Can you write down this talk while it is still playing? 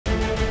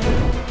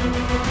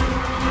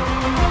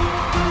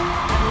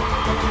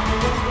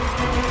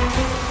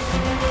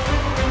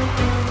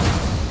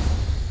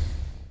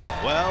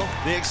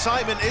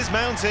excitement is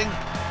mounting.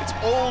 It's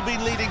all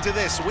been leading to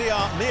this. We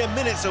are mere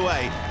minutes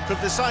away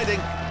from deciding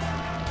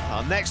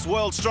our next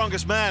World's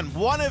Strongest Man.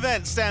 One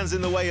event stands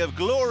in the way of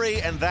glory,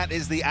 and that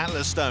is the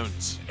Atlas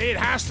Stones. It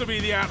has to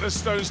be the Atlas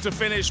Stones to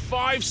finish.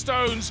 5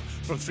 stones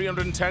from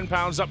 310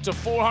 pounds up to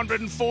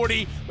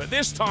 440, but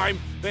this time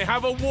they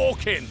have a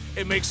walk-in.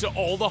 It makes it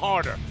all the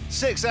harder.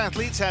 6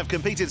 athletes have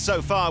competed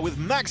so far, with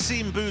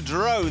Maxime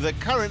Boudreault, the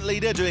current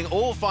leader, doing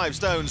all 5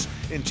 stones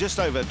in just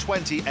over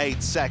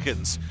 28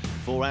 seconds.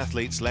 4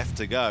 athletes left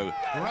to go.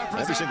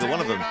 Every single one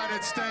of them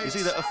is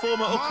either a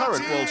former or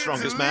current World's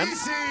Strongest Man.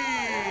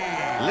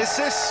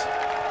 Licis,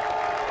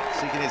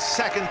 seeking his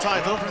 2nd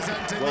title,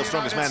 World's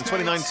Strongest Man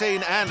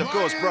 2019, and of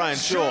course Brian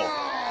Shaw,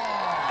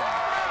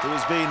 who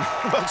has been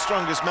World's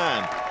Strongest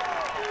Man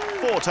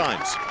 4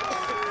 times.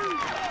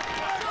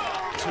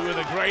 2 of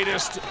the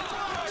greatest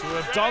to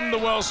have done the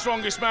World's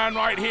Strongest Man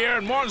right here,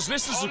 and Martin's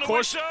Licis, of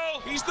course,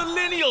 he's the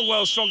lineal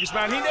World's Strongest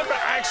Man. He never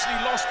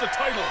actually lost the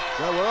title.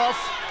 Well, we're off.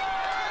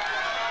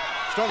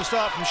 Strong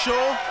start from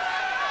Shaw.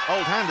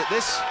 Old hand at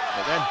this,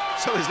 but then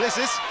so is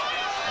Licis.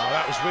 Oh,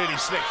 that was really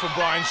slick from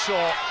Brian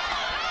Shaw.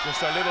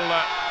 Just a little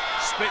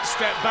split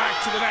step back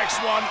to the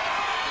next one.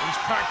 He's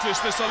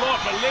practiced this a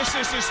lot, but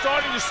Licis is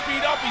starting to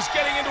speed up. He's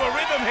getting into a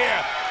rhythm here.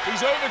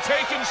 He's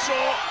overtaken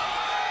Shaw.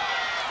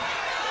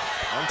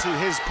 Onto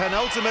his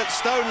penultimate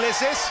stone,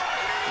 Licis.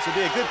 This will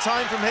be a good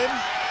time from him.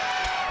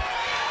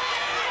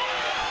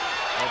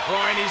 Oh,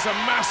 Brian, he's a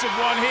massive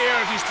one here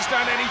if he's to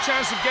stand any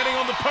chance of getting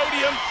on the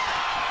podium.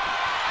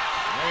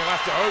 He'll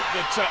have to hope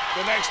that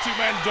the next 2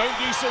 men don't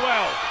do so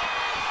well.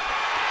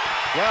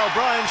 Well,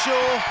 Brian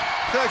Shaw,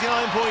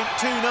 39.29.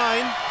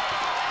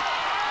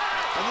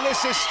 And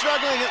Licis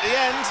struggling at the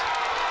end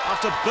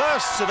after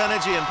bursts of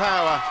energy and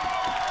power.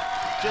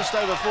 Just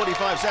over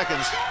 45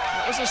 seconds.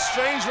 That was a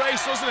strange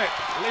race, wasn't it?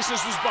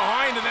 Licis was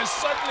behind, and then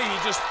suddenly he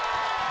just,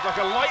 like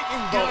a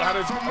lightning bolt, had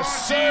a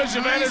surge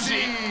of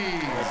energy.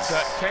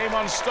 It came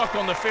unstuck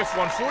on the 5th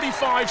one.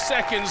 45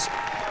 seconds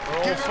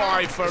for all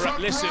 5 for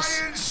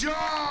Licis.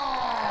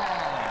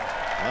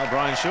 Well,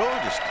 Brian Shaw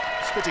just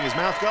spitting his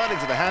mouth guard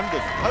into the hand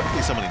of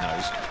hopefully someone he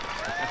knows.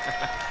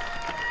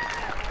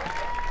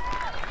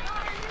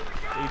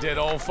 He did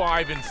all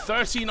 5 in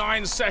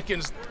 39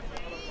 seconds.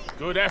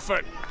 Good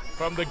effort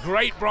from the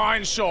great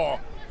Brian Shaw.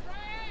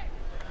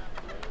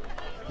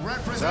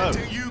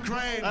 Representing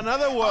Ukraine,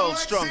 another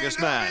World's Strongest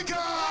Man.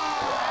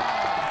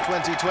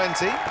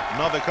 2020,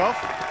 Novikov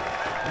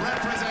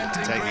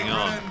taking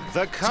on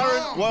the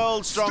current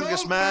World's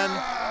Strongest Man,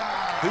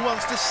 who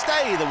wants to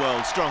stay the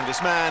World's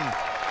Strongest Man,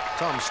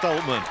 Tom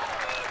Stoltman.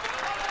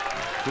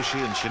 Cushy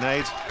and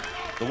Sinead,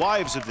 the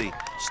wives of the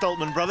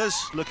Stoltman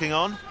brothers, looking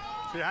on.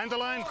 Behind the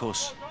line. Of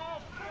course,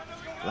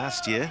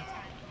 last year,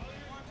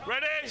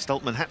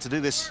 Stoltman had to do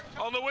this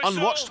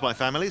unwatched by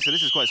family, so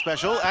this is quite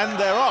special, and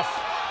they're off.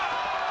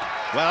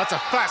 Well, that's a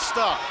fast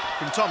start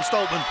from Tom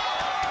Stoltman.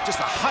 Just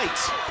the height,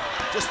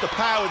 just the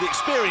power, the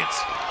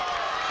experience.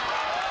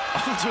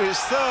 On to his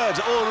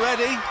 3rd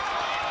already.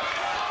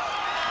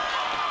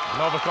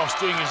 Novikov's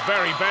doing his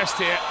very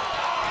best here.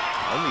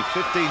 Only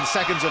 15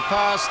 seconds have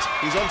passed.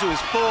 He's on to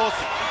his 4th.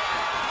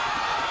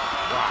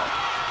 Wow.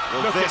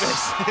 Well, Look at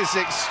this is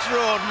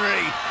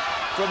extraordinary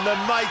from the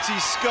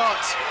mighty Scot.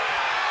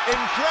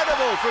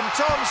 Incredible from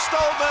Tom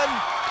Stoltman.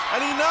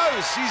 And he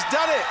knows he's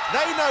done it.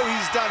 They know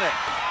he's done it.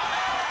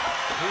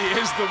 He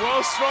is the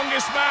World's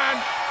Strongest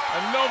Man.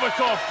 And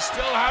Novikov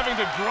still having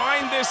to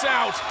grind this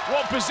out.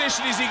 What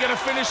position is he going to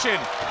finish in?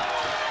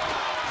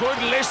 Could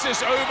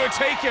Licis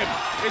overtake him?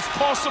 It's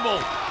possible.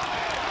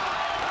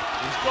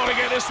 He's got to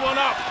get this one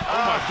up.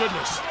 Oh, my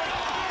goodness.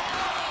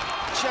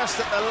 Just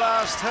at the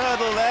last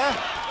hurdle there.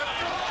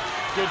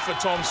 Good for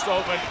Tom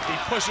Stoltman. He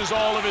pushes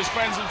all of his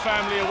friends and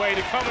family away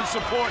to come and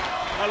support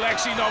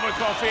Oleksii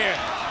Novikov here.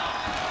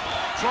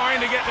 Trying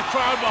to get the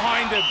crowd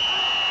behind him.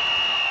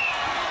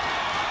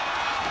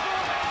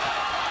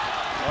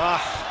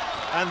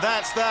 And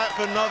that's that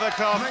for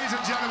Novikov.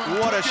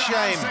 What a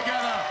shame.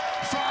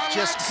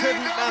 Just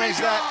couldn't manage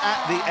that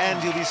at the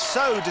end. He'll be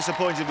so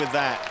disappointed with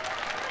that.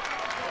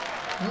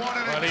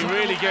 Well, he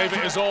really gave it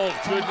his all.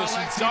 Goodness,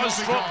 he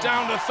does drop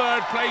down to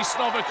 3rd place,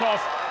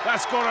 Novikov.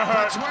 That's got to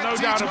hurt, no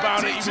doubt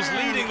about it. He was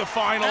leading the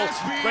final,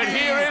 but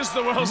here is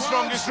the World's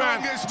Strongest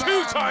Man.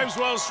 2 times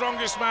World's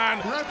Strongest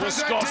Man, the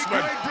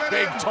Scotsman,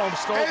 big Tom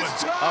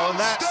Stoltman. Oh, and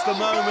that's the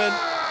moment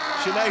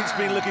Sinead's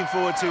been looking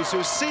forward to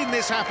has seen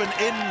this happen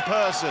in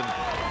person.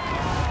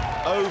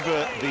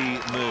 Over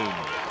the moon.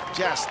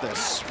 Just the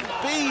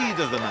speed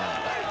of the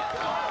man.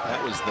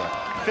 That was the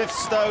 5th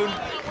stone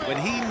when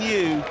he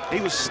knew he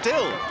was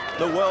still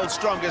the World's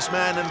Strongest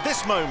Man, and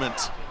this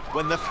moment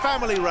when the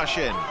family rush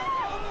in,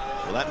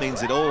 well, that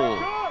means it all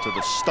to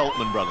the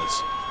Stoltman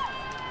brothers.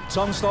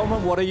 Tom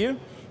Stoltman, what are you?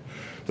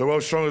 The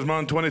World's Strongest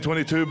Man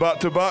 2022,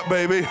 back-to-back,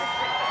 baby.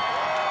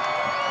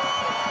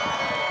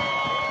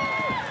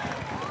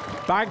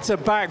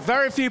 Back-to-back.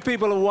 Very few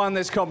people have won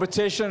this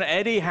competition.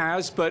 Eddie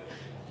has, but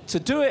To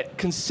do it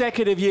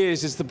consecutive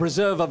years is the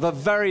preserve of a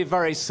very,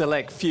 very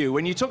select few.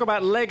 When you talk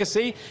about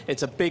legacy,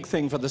 it's a big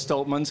thing for the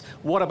Stoltmans.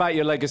 What about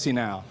your legacy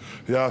now?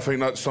 Yeah, I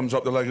think that sums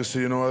up the legacy.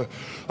 You know,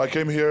 I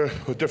came here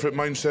with different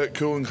mindset,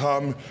 cool and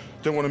calm,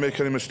 didn't want to make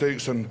any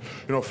mistakes, and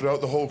you know,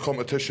 throughout the whole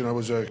competition, I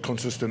was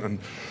consistent, and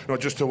you know,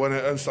 just to win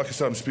it. And like I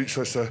said, I'm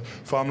speechless.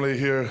 Family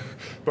here,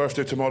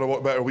 birthday tomorrow.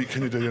 What better week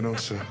can you do? You know,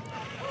 so.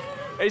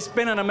 It's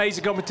been an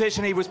amazing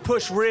competition. He was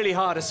pushed really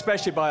hard,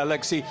 especially by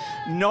Oleksii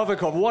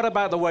Novikov. What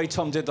about the way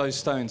Tom did those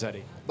stones,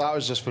 Eddie? That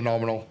was just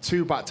phenomenal.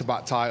 2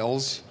 back-to-back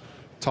titles.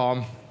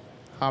 Tom,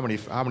 how many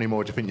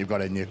more do you think you've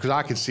got in you? Because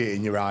I can see it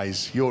in your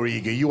eyes. You're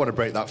eager. You want to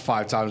break that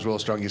 5 times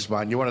world's strongest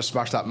man. You want to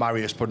smash that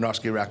Mauritius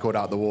𝗙𝗏𝗏𝗧𝗦 record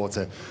out the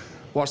water.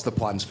 What's the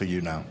plans for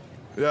you now?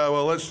 Yeah,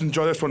 well, let's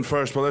enjoy this one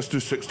first, but let's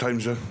do 6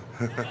 times, yeah.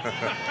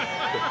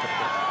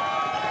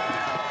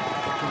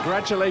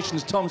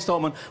 Congratulations, Tom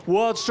Stoltman,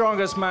 World's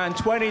Strongest Man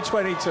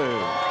 2022.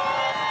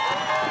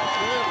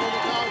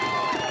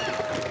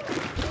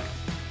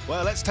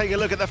 Well, let's take a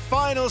look at the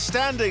final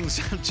standings.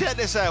 Check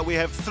this out. We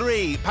have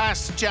 3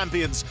 past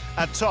champions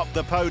atop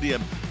the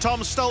podium.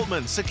 Tom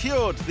Stoltman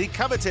secured the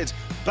coveted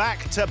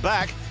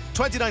back-to-back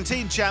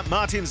 2019 champ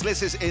Martins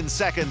Licis in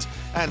 2nd,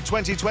 and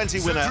 2020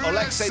 winner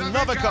Oleksii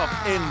Novikov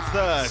in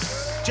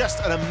 3rd.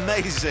 Just an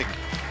amazing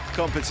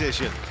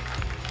competition.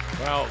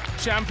 Well,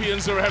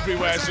 champions are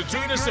everywhere.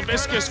 Zydrunas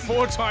Savickas,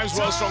 4 times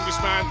World's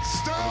Strongest Man.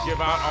 Going to give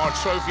out our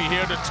trophy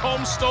here to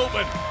Tom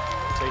Stoltman,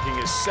 taking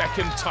his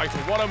 2nd title.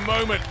 What a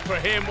moment for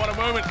him. What a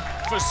moment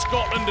for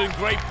Scotland and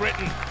Great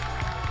Britain.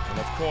 And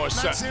of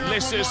course,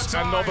 Licis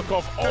and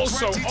Novikov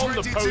also on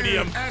the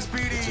podium.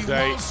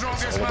 Today, it's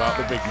all about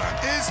the big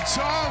man. Is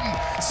Tom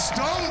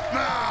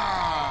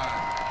Stoltman.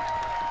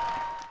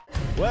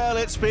 Well,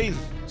 it's been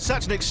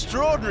such an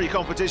extraordinary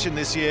competition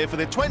this year for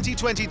the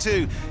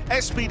 2022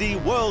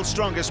 SPD World's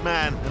Strongest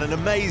Man, and an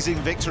amazing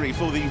victory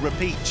for the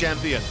repeat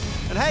champion.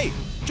 And hey,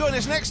 join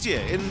us next year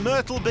in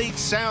Myrtle Beach,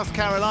 South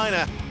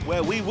Carolina,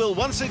 where we will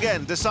once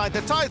again decide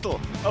the title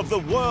of the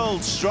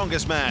World's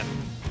Strongest Man.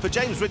 For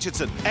James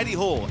Richardson, Eddie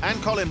Hall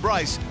and Colin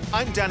Bryce,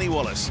 I'm Danny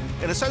Wallace.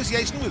 In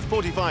association with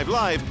 45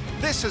 Live,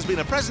 this has been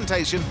a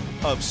presentation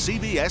of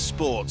CBS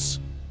Sports.